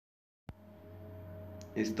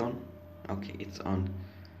It's done? Okay, it's on.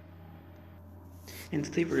 And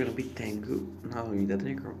today we're gonna be Tengu, not only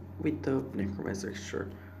with the necromancer, sure.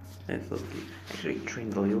 Absolutely. Actually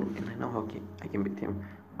trained a little and I know how I can beat him.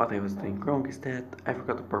 What I was doing wrong is that I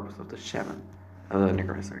forgot the purpose of the shaman. The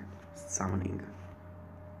necromancer. Summoning.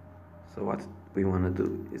 So what we wanna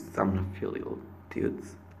do is summon a few little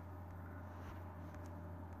dudes.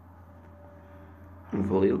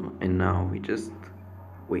 Move a little and now we just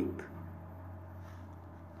wait.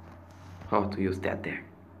 How to use that there.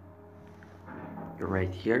 You're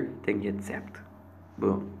right here, then get zapped.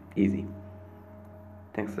 Boom, easy.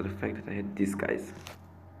 Thanks to the fact that I had these guys.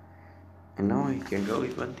 And now I can go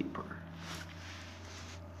even deeper.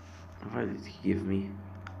 What did he give me?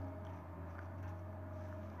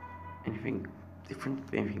 Anything different?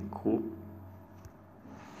 Anything cool?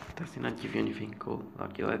 Does he not give you anything cool?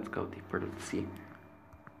 Okay, let's go deeper to see.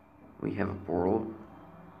 We have a portal.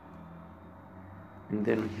 And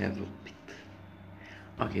then we have a pit.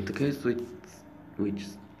 Okay, the guys which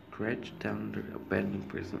stretch down the abandoned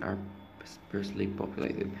prison are sparsely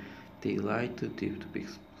populated. They lie too deep to be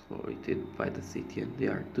exploited by the city, and they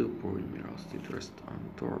are too poor in minerals to interest on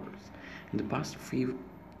tourists. In the past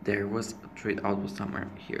there was a trade outpost somewhere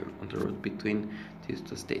here on the road between these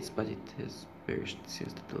two states, but it has perished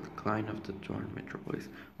since the decline of the joint metropolis.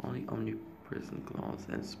 Only omnipresent clouds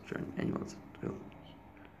and subterranean animals will.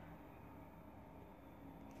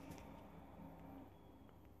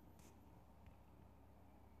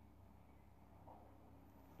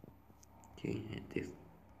 Okay, and this.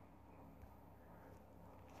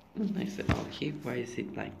 Nice. Okay, why is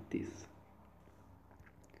it like this?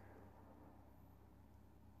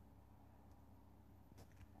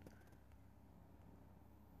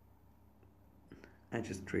 I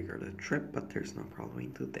just triggered a trap, but there's no problem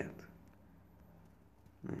into that.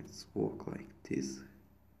 Let's walk like this.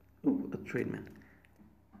 Oh, a tradesman.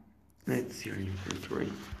 Let's see your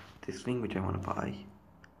inventory. This thing which I want to buy.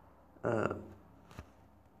 Uh,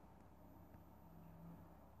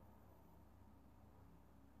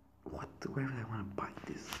 where do I want to buy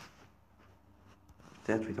this?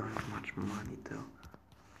 That we don't have much money though.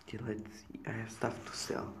 Okay, let's see. I have stuff to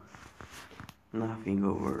sell. Nothing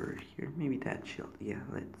over here. Maybe that shield. Yeah,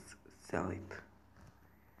 let's sell it.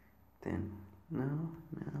 Then, no.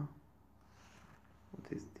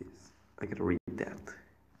 What is this? I gotta read that.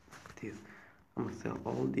 This. I'm gonna sell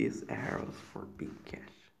all these arrows for big cash.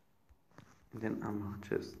 And then I'm gonna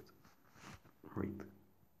just read.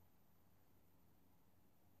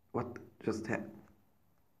 What just happened?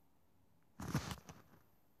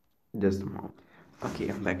 Just a moment. Okay,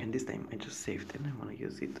 I'm back, and this time I just saved and I wanna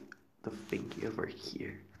use it. The thingy over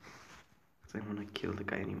here. So I wanna kill the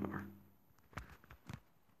guy anymore.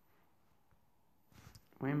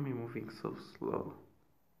 Why am I moving so slow?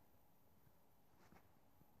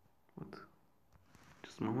 What?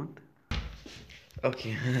 Just a moment.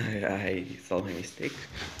 Okay, I saw my mistake.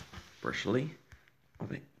 Partially.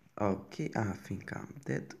 Okay, I think I'm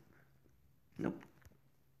dead. Nope.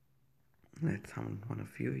 Let's summon one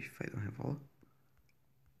of you if I don't have all.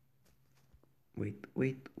 Wait.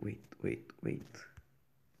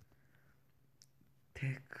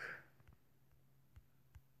 Tech.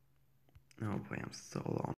 Oh boy, I'm so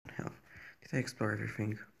low on health. Did I explore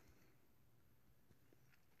everything?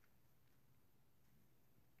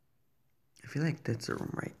 I feel like that's a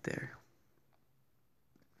room right there.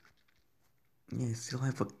 Yeah, I still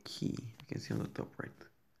have a key. You can see on the top right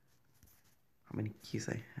how many keys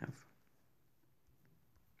I have.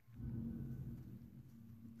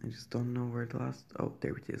 I just don't know where the last. Oh,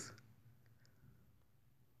 there it is.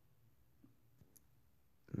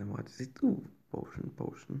 And then what is it? Ooh,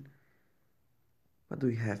 potion. What do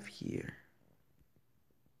we have here?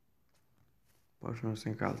 Potion of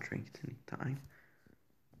strength, I'll drink it any time.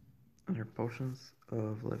 Other potions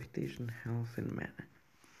of levitation, health, and mana.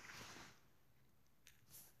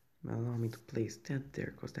 Now allow me to place that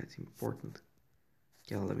there, because that's important.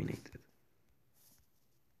 Get eliminated.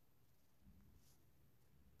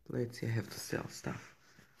 Let's see, I have to sell stuff.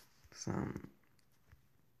 Some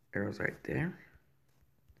arrows right there.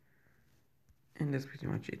 And that's pretty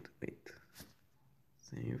much it. Wait.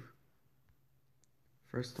 Save.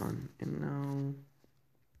 First one, and now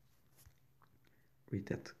read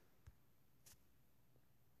that.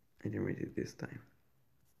 I didn't read it this time.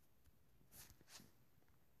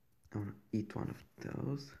 I want to eat one of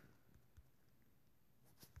those.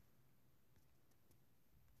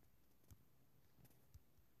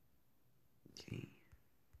 Okay.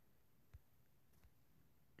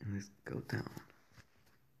 And let's go down.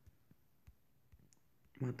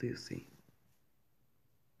 What do you see?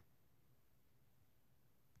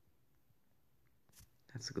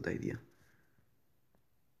 That's a good idea.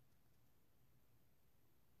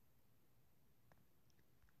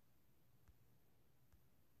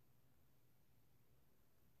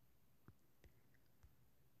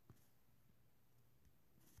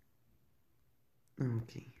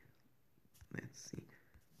 Okay, let's see.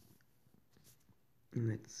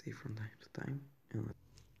 Let's see from time to time.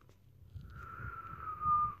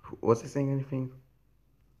 Was I saying anything?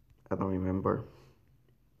 I don't remember.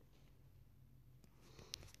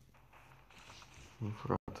 I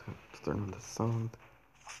forgot to turn on the sound.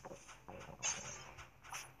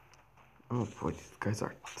 Oh boy, these guys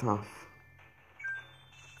are tough.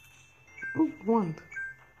 Oh, wand.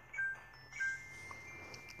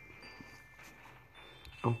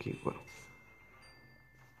 Okay, well.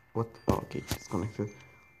 What? Oh, okay, disconnected.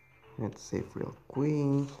 Let's save real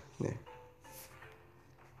quick. There.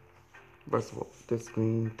 First of all, this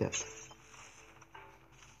green, that.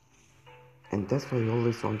 And that's why you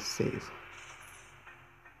always want to save.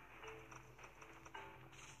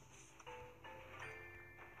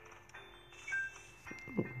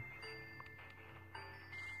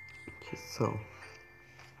 Okay, so.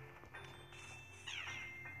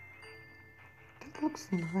 That looks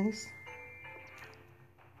nice.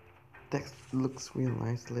 That looks real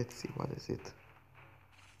nice. Let's see, what is it?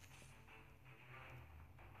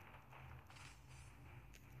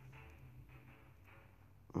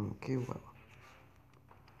 Okay, well.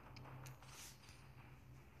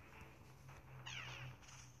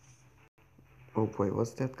 Oh boy,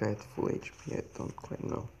 was that guy at full HP? I don't quite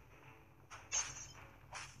know.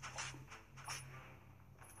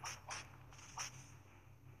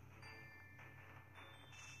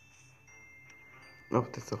 Oh,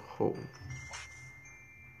 there's a hole.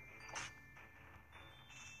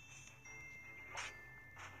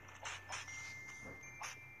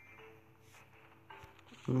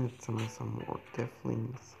 Let's summon some more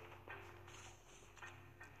deathlings.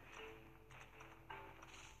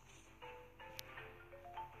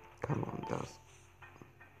 Come on, Dust.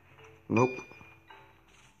 Nope.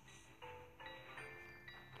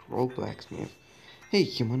 Roll blacksmith. Hey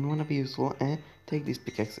human, wanna be useful? Take this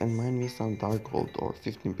pickaxe and mine me some dark gold or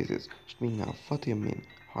 15 pieces. Shoot me now, what do you mean?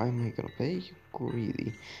 How am I gonna pay? You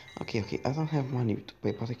greedy. Okay, I don't have money to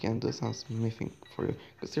pay, but I can do some smithing for you.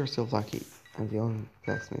 Cause you're so lucky. I'm the only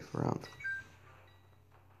blacksmith around.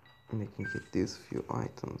 And I can get these few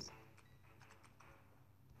items.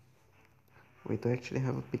 Wait, do I actually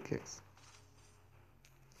have a pickaxe?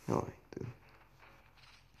 No, I do.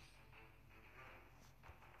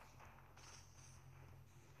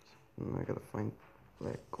 I gotta find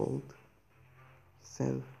black gold.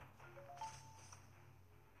 Sell.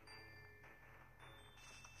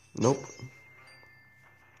 Nope.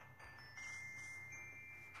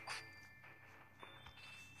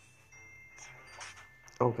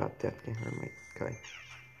 Oh god, that can hurt my guy.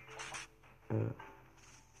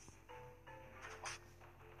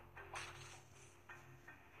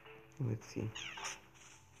 Let's see.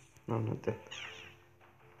 No, not that.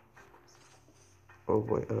 Oh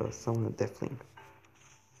boy, summon a deathling.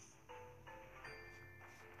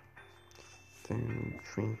 Then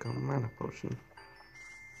drink a mana potion.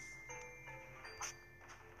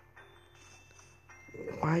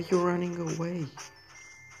 Why are you running away?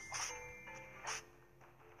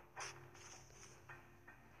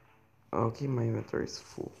 Okay, my inventory is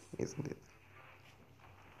full, isn't it?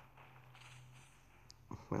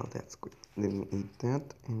 Well, that's good. Let me eat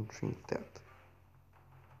that and drink that.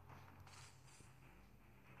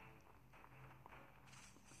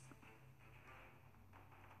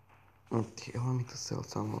 Okay, allow me to sell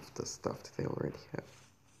some of the stuff that I already have.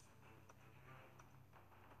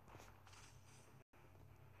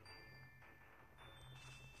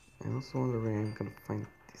 I also wonder where I'm gonna find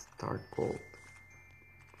this dark gold.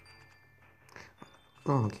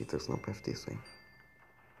 Oh, okay, there's no path this way.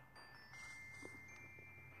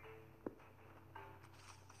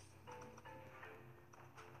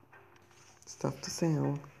 Stuff to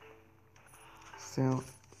sell. Sell,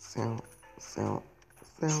 sell, sell,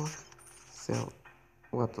 sell, sell.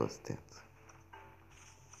 What was that?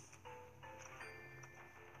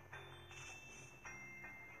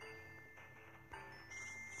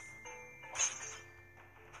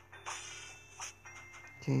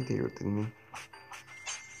 Okay, they hurted me.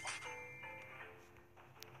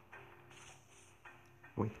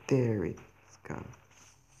 Wait, there it's gone.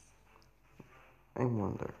 I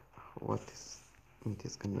wonder what it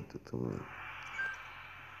is gonna do to me.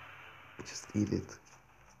 Just eat it.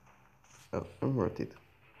 Oh, I'm worth it.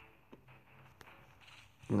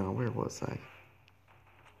 Now, where was I?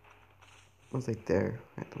 Was I there?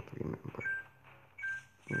 I don't remember.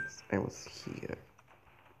 Yes, I was here.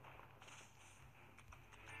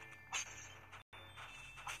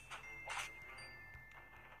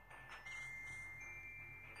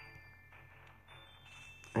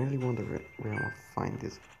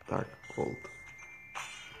 dark gold.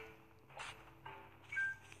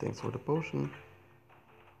 Thanks for the potion.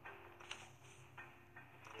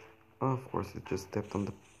 Oh, of course, it just stepped on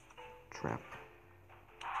the trap.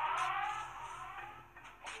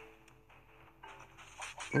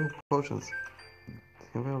 Oh, potions.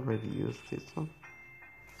 Have I already used this one?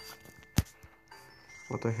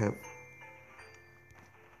 What do I have?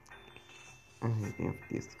 I have any of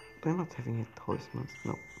these. Do I not have any talismans?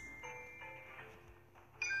 No.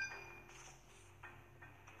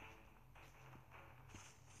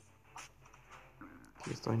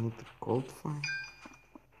 Okay, so I need the gold farm.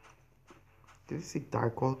 Did I say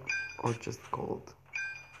dark gold or just gold?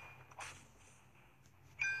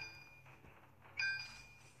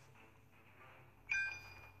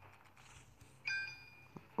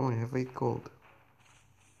 Oh, I have 8 gold.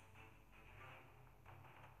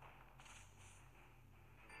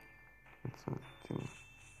 That's not too.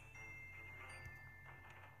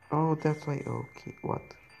 Oh, that's why. Okay, what?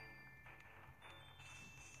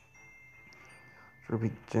 Should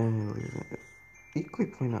be generally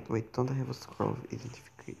equip. Why not? Wait, don't I have a scroll of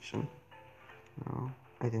identification? No,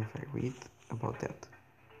 identify. Read about that.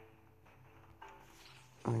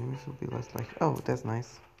 Enemies will be less like. Oh, that's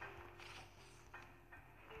nice.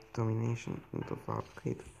 Domination into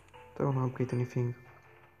upgrade. Don't upgrade anything.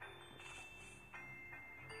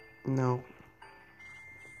 No.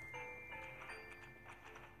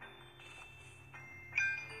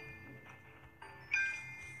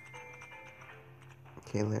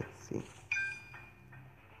 Okay, let's see.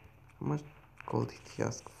 How much gold did he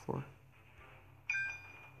ask for?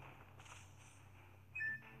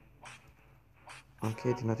 Okay,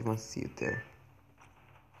 I did not even see it there.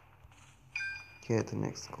 Okay, the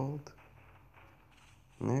next gold.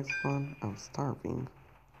 Next one, I'm starving.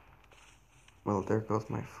 Well, there goes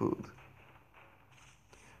my food.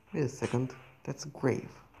 Wait a second, that's a grave.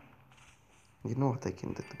 You know what I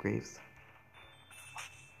can do to graves?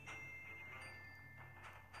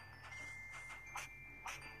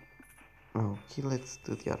 Okay, let's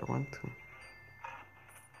do the other one too.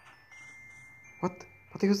 What?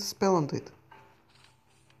 But I used a spell on it.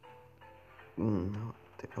 No,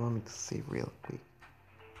 allow me to save real quick.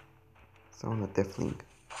 So I'm a deathling.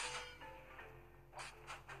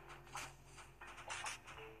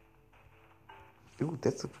 Ooh,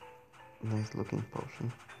 that's a nice looking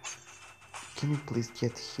potion. Can you please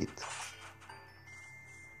get hit?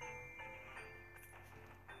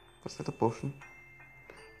 Was that a potion?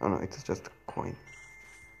 Oh no, it's just a coin.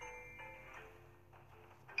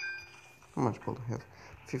 How much gold do I have?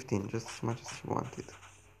 15, just as much as you wanted.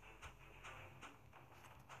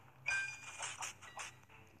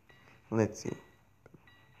 Let's see.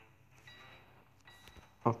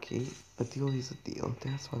 Okay, a deal is a deal.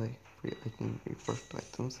 That's what I can refresh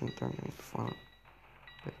items and turn them into fun.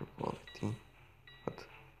 Better quality. But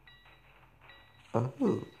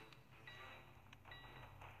oh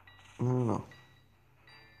no.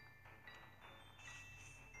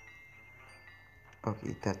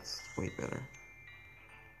 Okay, that's way better.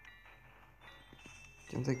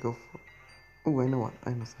 Can I go for? Oh, I know what.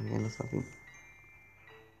 I know something.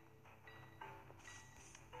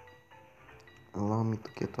 Allow me to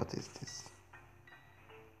get what is this.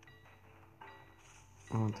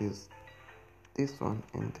 I want to use this one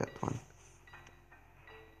and that one.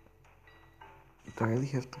 Do I really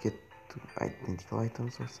have to get two identical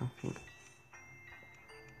items or something?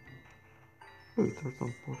 Oh, there's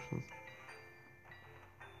some potions.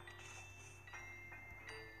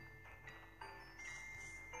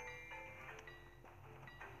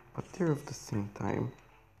 But they're of the same time.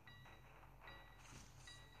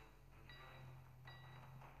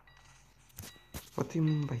 What do you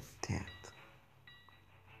mean by that?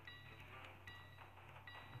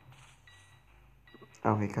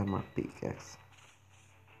 Oh, I got my pickaxe.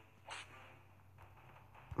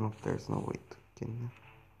 No, there's no way to get it.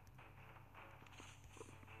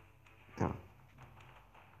 No.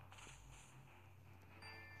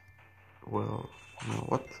 Well, you know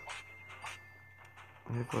what?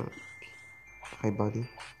 I have a... Hi, buddy.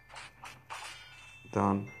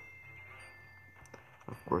 Done.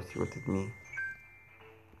 Of course, you wanted me.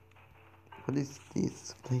 What is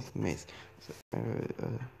this? Place maze. So,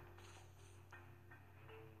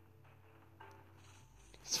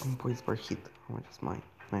 7 points per hit. How much is mine?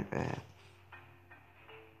 My bad.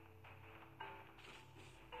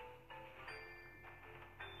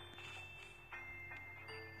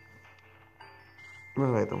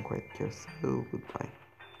 Well, I don't quite care, so goodbye.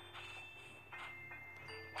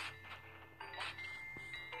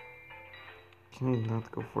 Can you not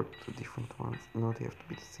go for 2 different ones? No, they have to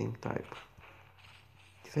be the same type.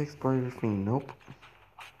 Did I explore everything? Nope.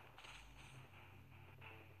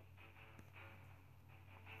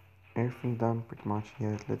 Everything done pretty much.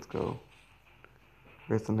 Yeah, let's go.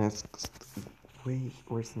 Where's the next? Wait,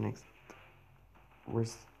 where's the next?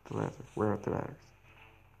 Where's the ladder? Where are the ladders?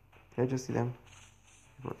 Did I just see them?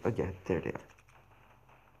 Oh yeah, there they are.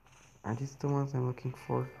 Are these the ones I'm looking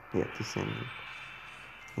for? Yeah, descending.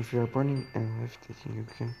 If you are burning and levitating, you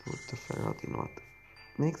can put the fire out in what?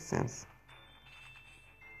 Makes sense.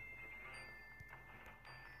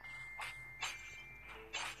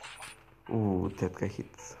 Ooh, that guy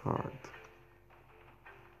hits hard.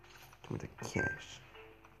 Give me the cash.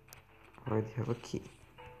 I already have a key.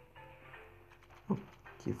 Oh,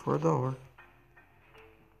 key for a door.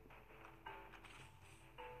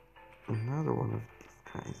 Another one of these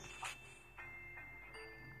guys.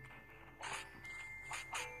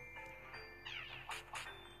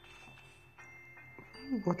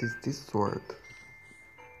 What is this sword?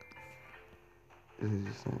 Is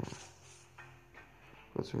this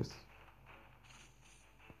what's this?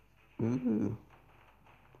 Ooh.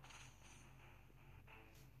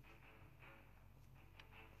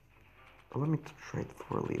 Allow me to try it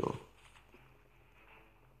for a little.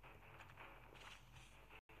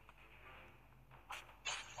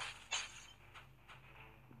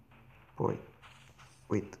 Boy,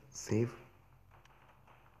 wait, save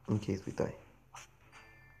in case we die.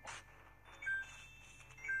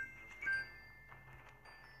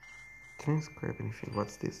 Can I scrap anything?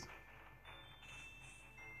 What's this?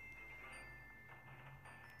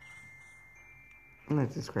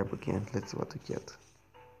 Let's describe again. Let's see what we get.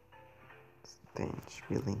 Stench,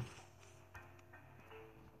 really?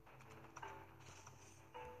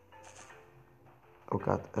 Oh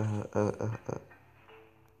god,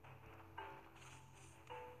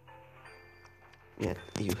 Yeah,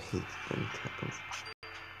 you hate when it happens.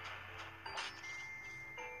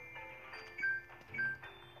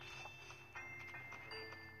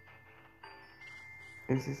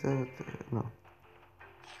 Is this a... no.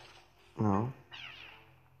 No.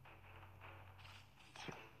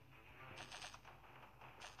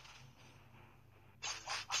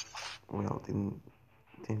 Well,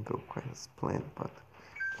 didn't go quite as planned, but...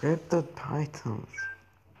 grab the items!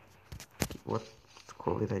 What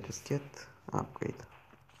scroll did I just get? Upgrade.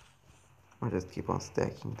 I'll just keep on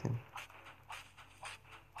stacking them.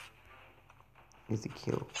 Easy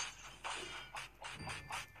kill.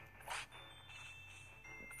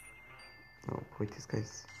 Oh boy, this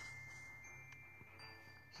guy's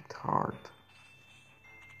hit hard.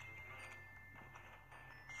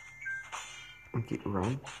 Okay,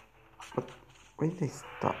 run. But why did they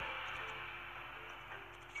stop?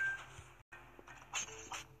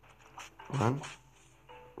 Run.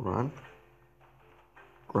 Run.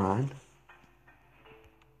 Run.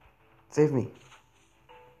 Save me.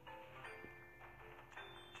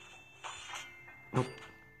 Nope.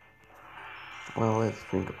 Well, let's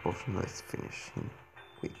drink a potion. Let's finish him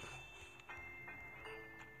quick.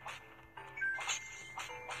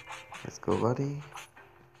 Let's go, buddy.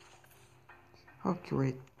 How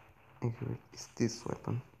accurate is this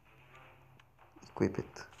weapon? Equip it.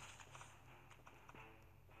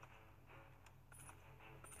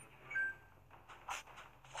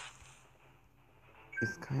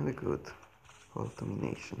 It's kinda good for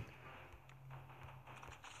domination.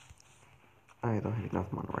 I don't have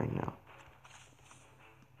enough money right now.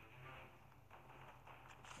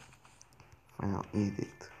 Fine, I'll eat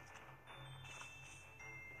it.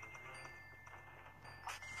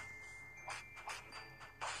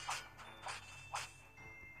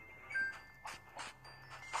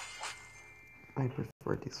 I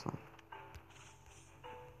prefer this one.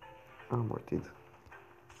 I'm worth it.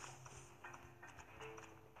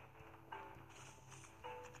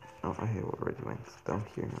 Oh, I have already went down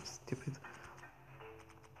here, I'm stupid.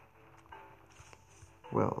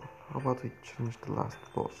 Well, how about we change the last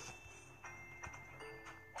boss?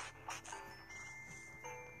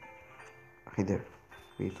 Hey there.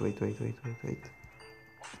 Wait.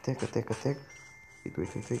 Attack.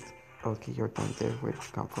 Wait. Okay, you're down there. Where'd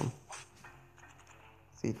you come from?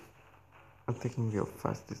 See, attacking real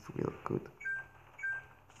fast is real good.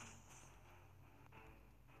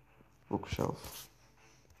 Bookshelf.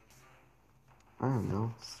 I don't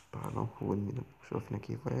know. Sparrow, who would need a bookshelf in a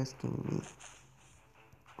cave? Why asking me?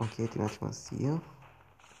 Ok, tinha vazia.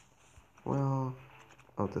 Well,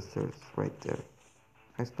 oh, the stairs right there.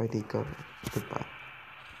 I spied the cover. Goodbye.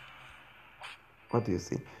 What do you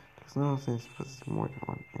see? There's no sense possessing more than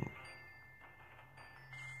one air.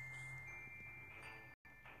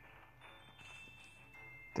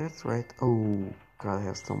 That's right. Oh, God, I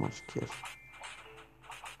have so much cash.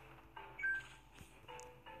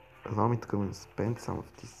 Allow me to go and spend some of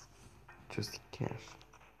this juicy cash.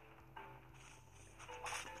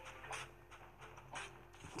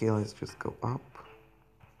 Okay, let's just go up.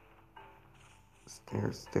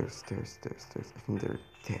 Stairs. I think they're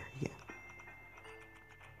there, yeah.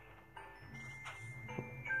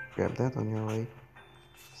 Grab that on your way.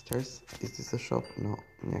 Stairs. Is this a shop? No.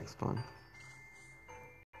 Next one.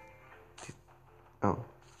 Oh,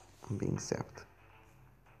 I'm being zapped.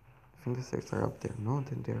 I think the stairs are up there. No,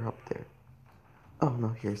 then they're up there. Oh no,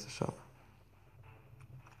 here's the shop.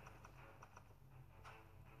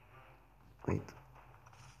 Wait.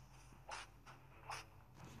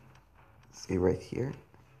 See right here.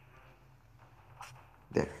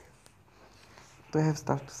 There. Do I have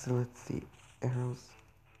stuff to sell? Let's see. Arrows.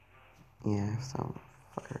 Yeah, I have some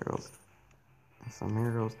fire arrows. And some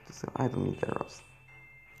arrows to sell. I don't need arrows.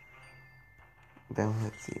 Then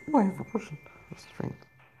let's see. Oh, I have a potion of strength.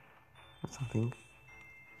 Or something.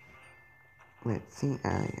 Let's see.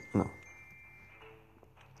 No.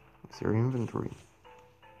 It's your inventory.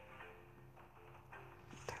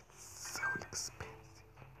 That's so expensive.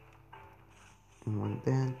 And one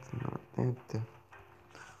that.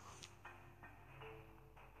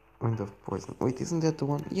 Wind of poison. Wait, isn't that the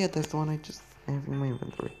one? Yeah, that's the one I just have in my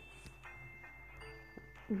inventory.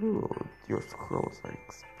 Ooh, your scrolls are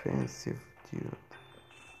expensive, dude.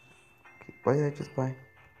 Okay, why did I just buy?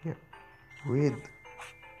 Here. Read.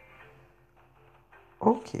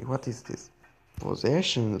 Okay, what is this?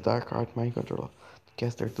 Possession, the dark art mind control. The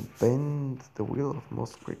caster to bend the will of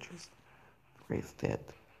most creatures. Raise that.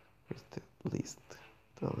 Here's the list.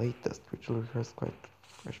 The latest, which requires quite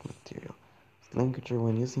fresh material. Skilling creature,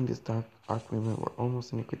 when using this dark art, remember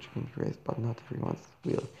almost any creature can be raised, but not everyone's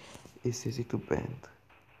will is easy to bend.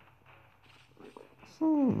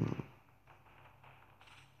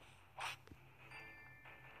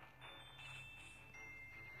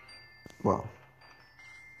 Wow.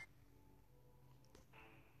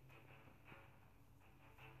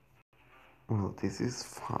 Well, this is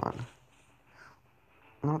fun.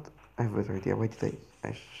 Not, I have a better idea. Why did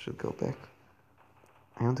I should go back.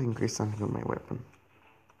 I want to increase something on my weapon.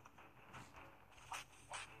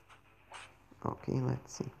 Okay,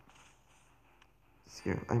 let's see.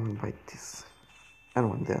 Here, I will buy this. I don't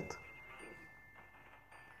want that.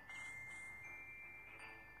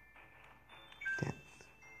 That.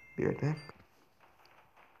 Be right back.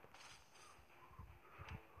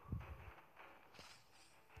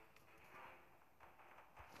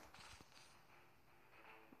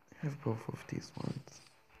 I have both of these ones.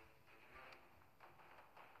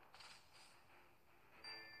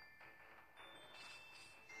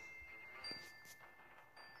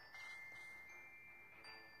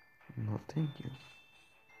 No, thank you.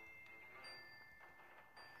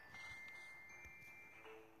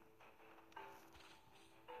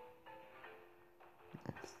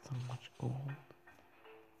 I have so much gold.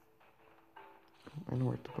 I know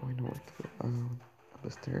where to go, Up the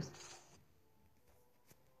stairs.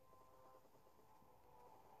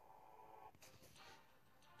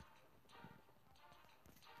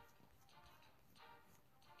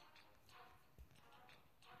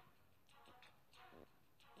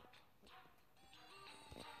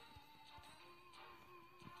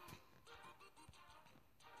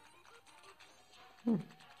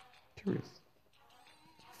 Curious.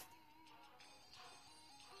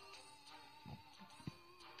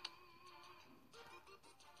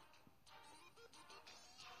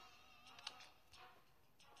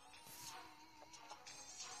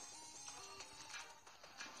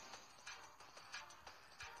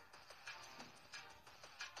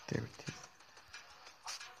 There it is.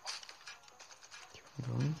 Keep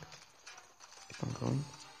on going. Keep on going.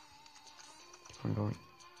 Keep on going.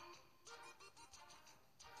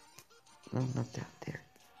 No, not that. There.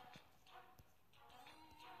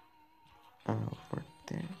 Over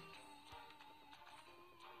there.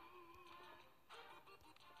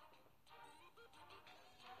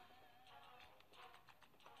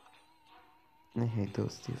 I hate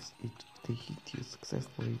those thieves. If they hit you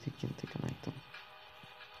successfully, they can take an item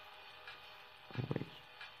away.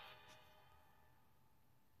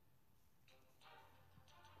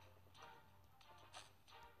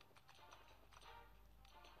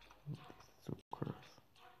 So gross.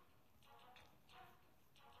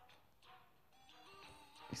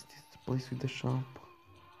 Is this the place with the shop?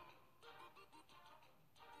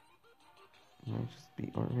 Might just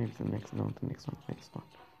be, or maybe the next one, next one.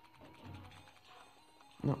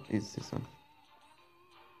 No, it's this one.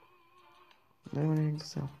 I don't have anything to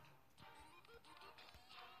sell.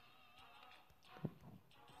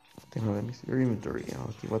 Then let me see your inventory.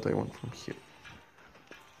 Okay, what do I want from here?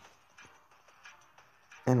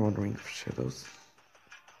 I don't want Ring of Shadows.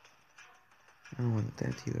 I don't want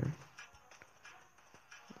that either.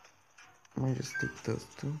 might just take those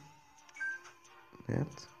two.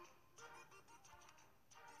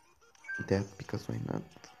 That because why not?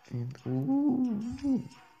 And ooh,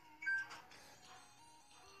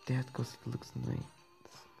 that because it looks nice.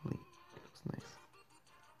 It looks nice.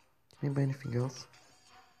 Can I buy anything else?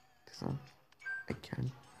 This one? I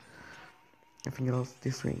can. Anything else?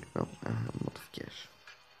 This ring? No, I have a lot of cash.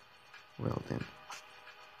 Well then.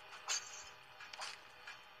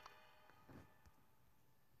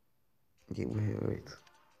 Okay, wait.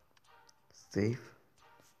 Save.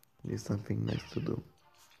 There's something nice to do.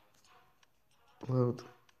 Load.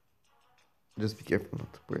 Just be careful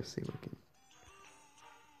not to press save again.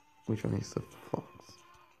 Which one is the fox?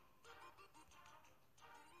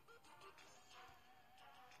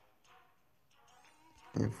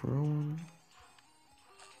 And for one.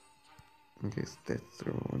 I guess that's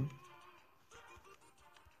the one.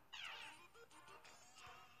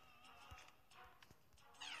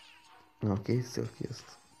 Okay, still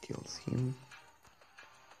kills him.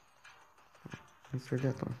 Let's try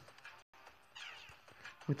that one.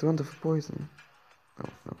 With wonderful poison. Oh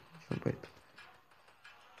no, don't bite.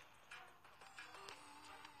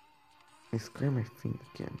 I scare my thing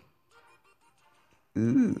again.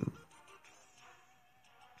 Ooh.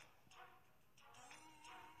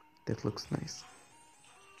 That looks nice.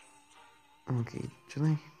 Okay, should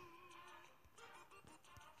I?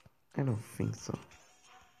 I don't think so.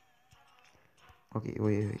 Okay,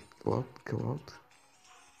 wait. Go out.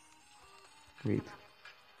 Wait.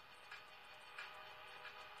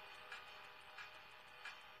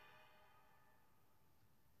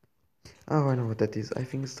 Oh, I know what that is. I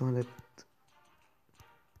think it's the one that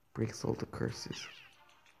breaks all the curses.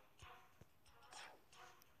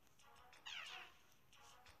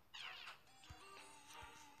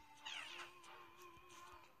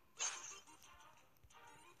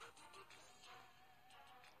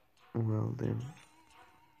 Well then.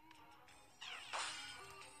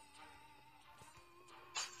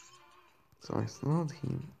 So I slowed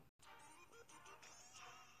him.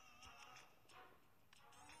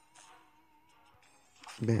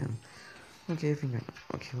 Bam. Okay, I think I know.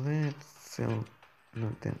 Okay, let's sell.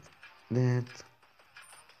 Not that. That.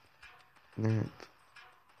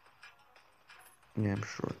 Yeah, I'm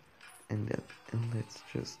sure. And that. And let's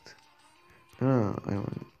just. No, I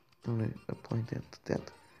want to apply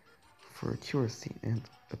that for accuracy and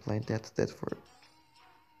apply that for.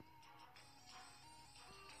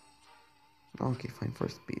 Okay, fine, for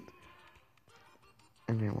speed.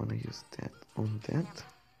 And I want to use that on that.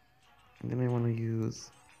 And then I want to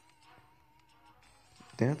use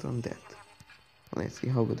that on that. Let's see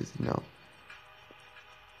how good is it now.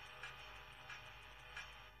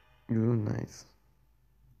 Ooh, nice.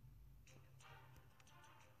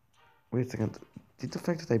 Wait a second. Did the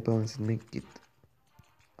fact that I balance it make it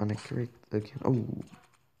inaccurate again? Oh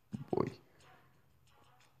boy.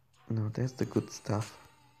 No, that's the good stuff.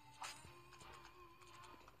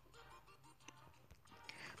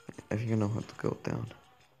 I think I know how to go down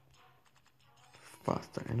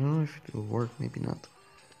faster. I don't know if it will work, maybe not.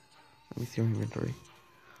 Let me see your inventory.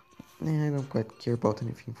 Nah, I don't quite care about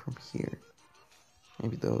anything from here.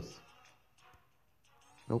 Maybe those.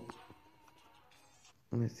 Nope.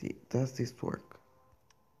 Let's see, does this work?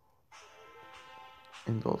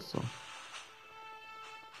 And also,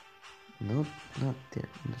 no, not there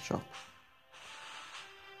in the shop.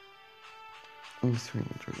 Let me see your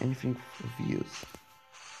inventory. Anything of use?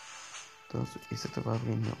 Those, is it a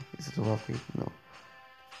Valkyrie? No. Is it a Valkyrie? No.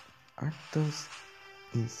 Aren't those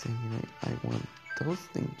insane? I want those,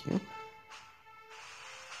 thank you.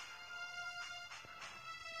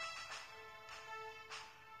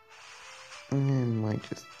 I might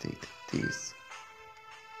just take these.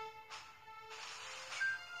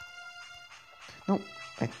 No,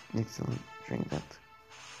 I accidentally drank that.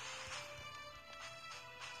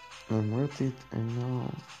 I'm worth it, I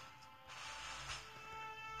know.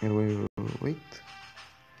 And wait. Wait,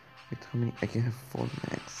 how many? I can have 4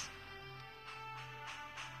 max.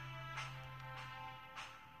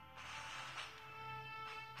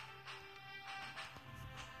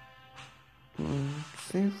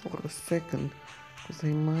 Save for a second, because I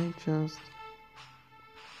might just.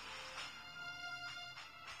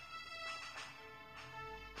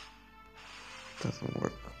 Doesn't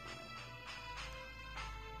work.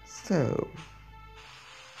 So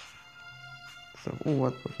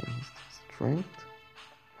what was strength?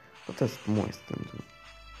 What does moisten do?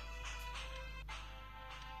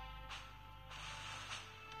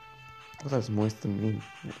 What does moisten mean?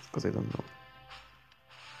 Because I don't know.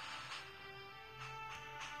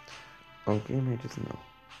 Okay, I just know.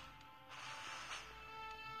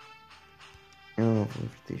 Oh, level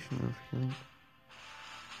invitation of healing.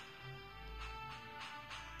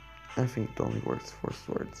 I think it only works for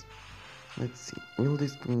swords. Let's see. Will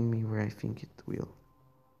this bring me where I think it will?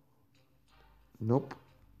 Nope.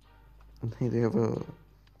 Hey, they have a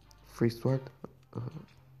free sword.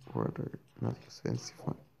 Or other not expensive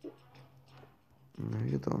one. No,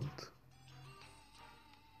 you don't.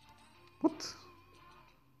 What?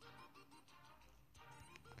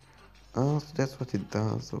 Oh, so that's what it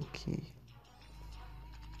does. Okay.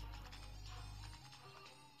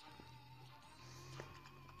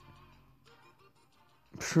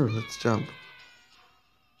 Sure, let's jump.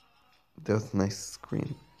 That's a nice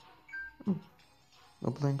screen. Oh,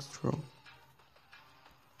 a blank straw.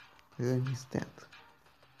 I missed that.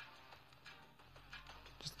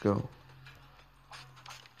 Just go.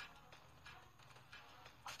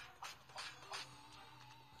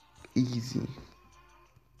 Easy.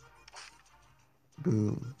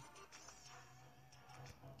 Boom.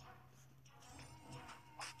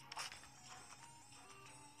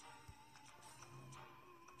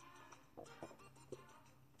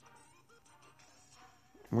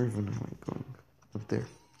 Where even am I going? Up there.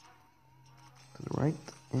 To the right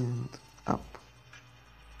and up.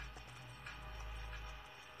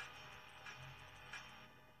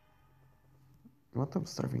 What, I'm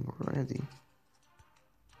starving already.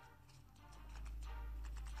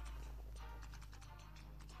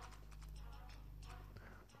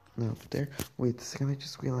 No, up there. Wait a second, I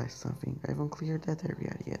just realized something. I haven't cleared that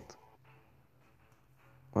area yet.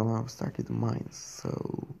 Well, I've started the mines,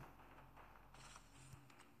 so...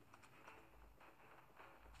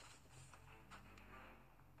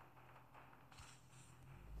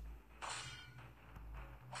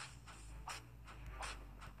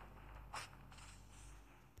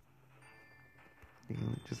 we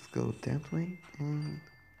can just go that way and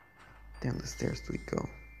down the stairs we go.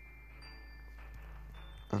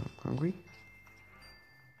 I'm hungry.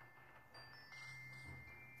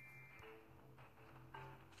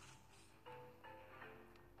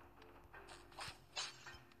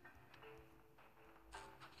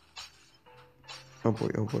 Oh boy,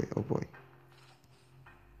 oh boy, oh boy.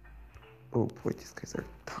 Oh boy, these guys are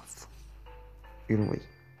tough. Either way.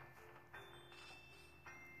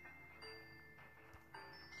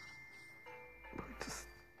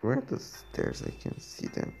 Where are the stairs? I can see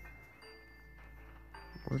them.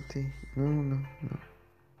 Were they? No, no, no.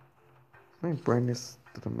 My brightness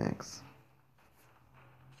to the max.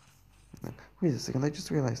 No. Wait a second, I just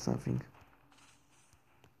realized something.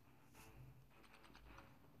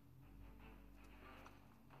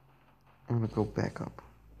 I'm gonna go back up.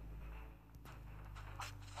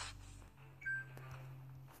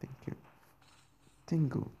 Thank you.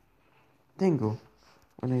 Tengu. Tengu.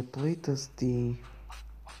 When I played as the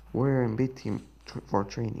warrior and beat him for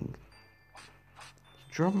training,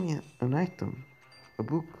 he dropped me an item, a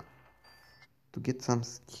book, to get some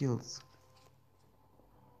skills.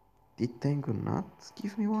 Did Tengu not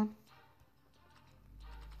give me one?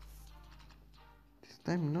 This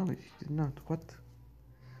time, no, he did not. What?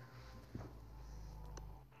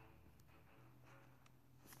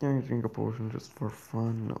 Can I drink a potion just for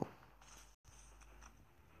fun? No.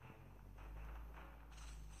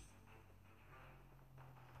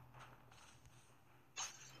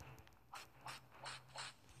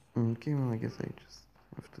 Okay, well, I guess I just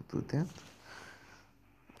have to do that.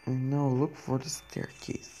 And now look for the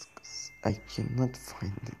staircase, because I cannot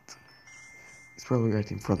find it. It's probably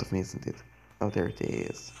right in front of me, isn't it? Oh, there it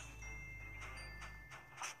is.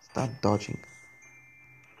 Stop dodging.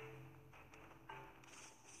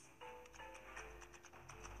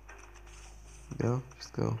 Go,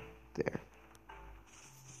 just go. There.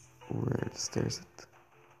 Where are the stairs at?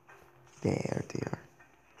 There they are.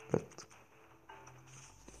 But...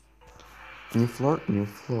 new floor? New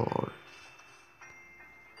floor.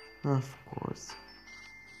 Of course.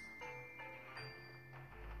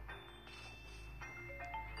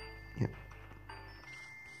 Yep.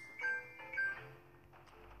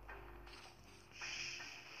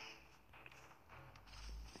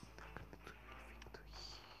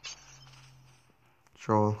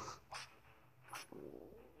 Troll.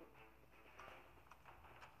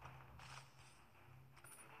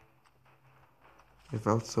 It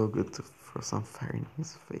felt so good to throw some fire in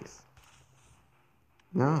his face.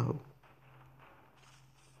 No.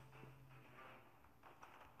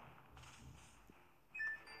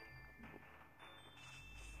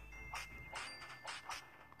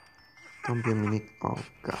 Don't be a minute. Oh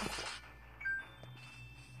god.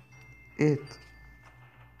 It.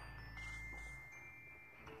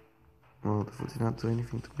 Well, the food did not do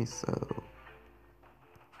anything to me, so...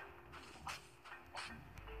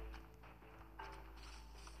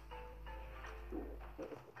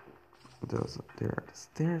 There are the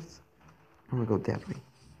stairs. I'm gonna go that way.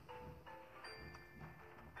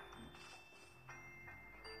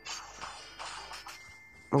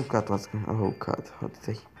 Oh god, what's going on? Oh god, how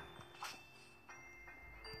did I...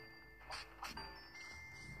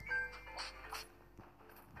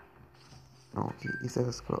 Okay, is that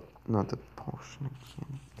a skull? Not a potion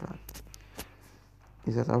again. God.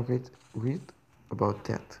 Is that how great read about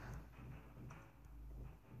that?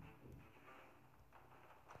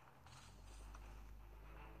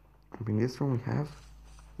 In this room we have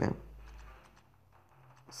them.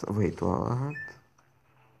 So wait, what?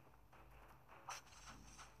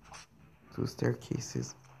 Two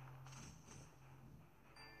staircases.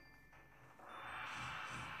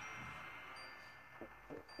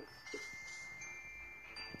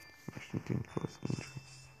 Machine close injury.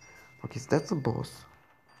 Okay, so that's a boss.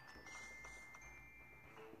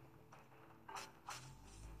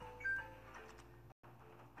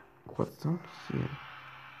 What's down here?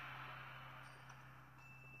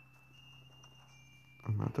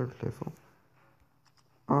 Another level.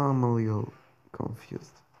 I'm a little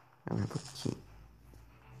confused. I have a key.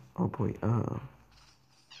 Oh boy,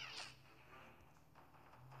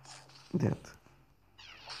 that.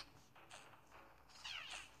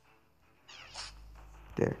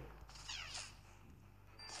 There.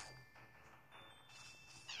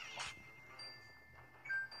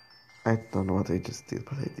 I don't know what I just did,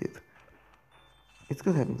 but I did. It's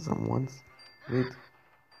good having some ones. Wait.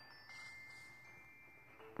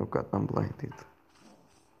 Oh god, I'm blinded.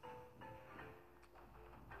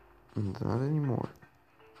 Not anymore.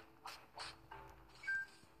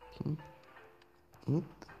 Okay. It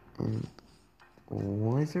and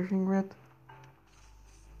why is everything red?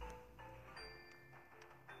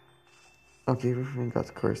 Okay, everything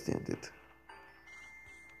got cursed in it.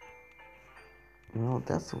 Well,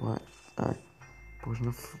 that's what our portion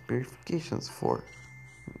of purification's for,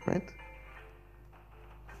 right?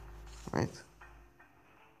 Right?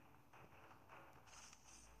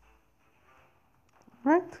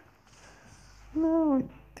 Right? No, it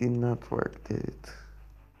did not work, did it?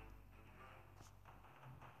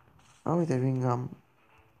 Oh, wait, having load.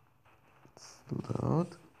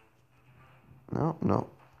 No, no,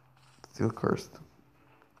 still cursed.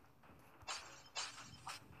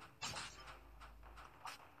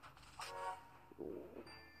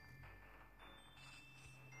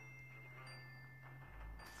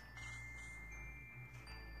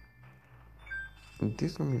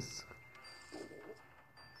 This one is...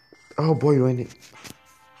 Oh boy, do I need...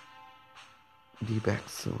 Be back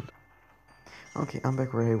soon. Okay, I'm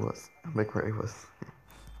back where I was. Wait,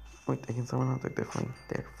 I can someone else take the flame.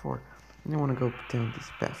 Therefore, I don't want to go down this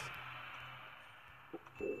path.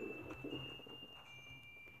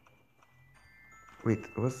 Wait,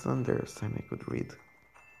 what's on there sign I could read?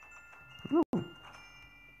 No.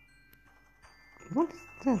 What is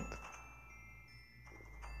that?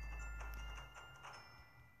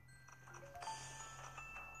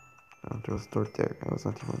 Oh, there was a door there. I was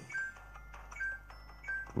not even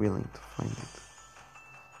willing to find it.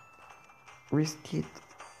 Risk it.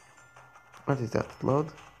 What is that?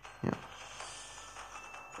 Load? Yeah.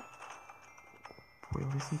 Boy,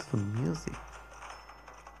 listen to the music.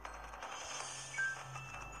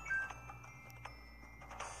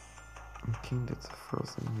 Okay, that's a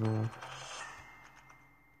frozen no.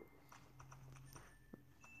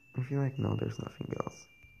 I feel like no, there's nothing else.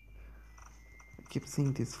 I keep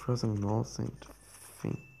seeing these frozen walls and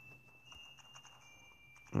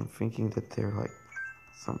I'm thinking that they're like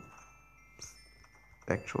some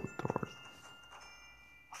actual doors.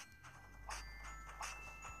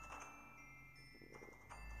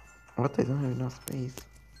 What? I don't have enough space.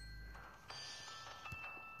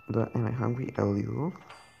 Am I hungry a little?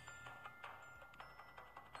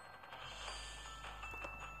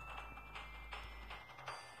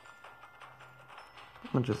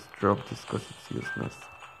 I'll just drop this because it's useless.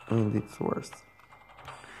 I mean, it's worse.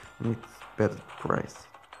 And it's better price.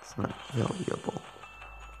 It's not valuable.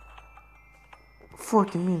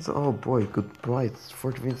 40 minutes. Oh boy, goodbye. It's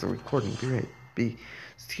 40 minutes of recording. Be right.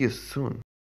 See you soon.